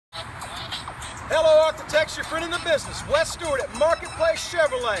Hello Architects, your friend in the business, Wes Stewart at Marketplace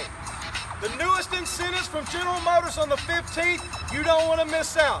Chevrolet. The newest incentives from General Motors on the 15th, you don't want to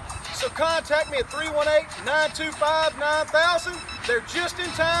miss out. So contact me at 318-925-9000. They're just in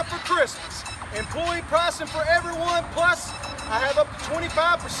time for Christmas. Employee pricing for everyone, plus I have up to 25%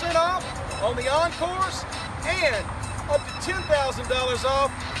 off on the Encores and up to $10,000 off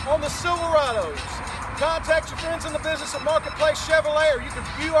on the Silverados. Contact your friends in the business at Marketplace Chevrolet, or you can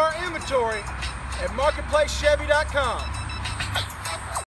view our inventory at marketplacechevy.com.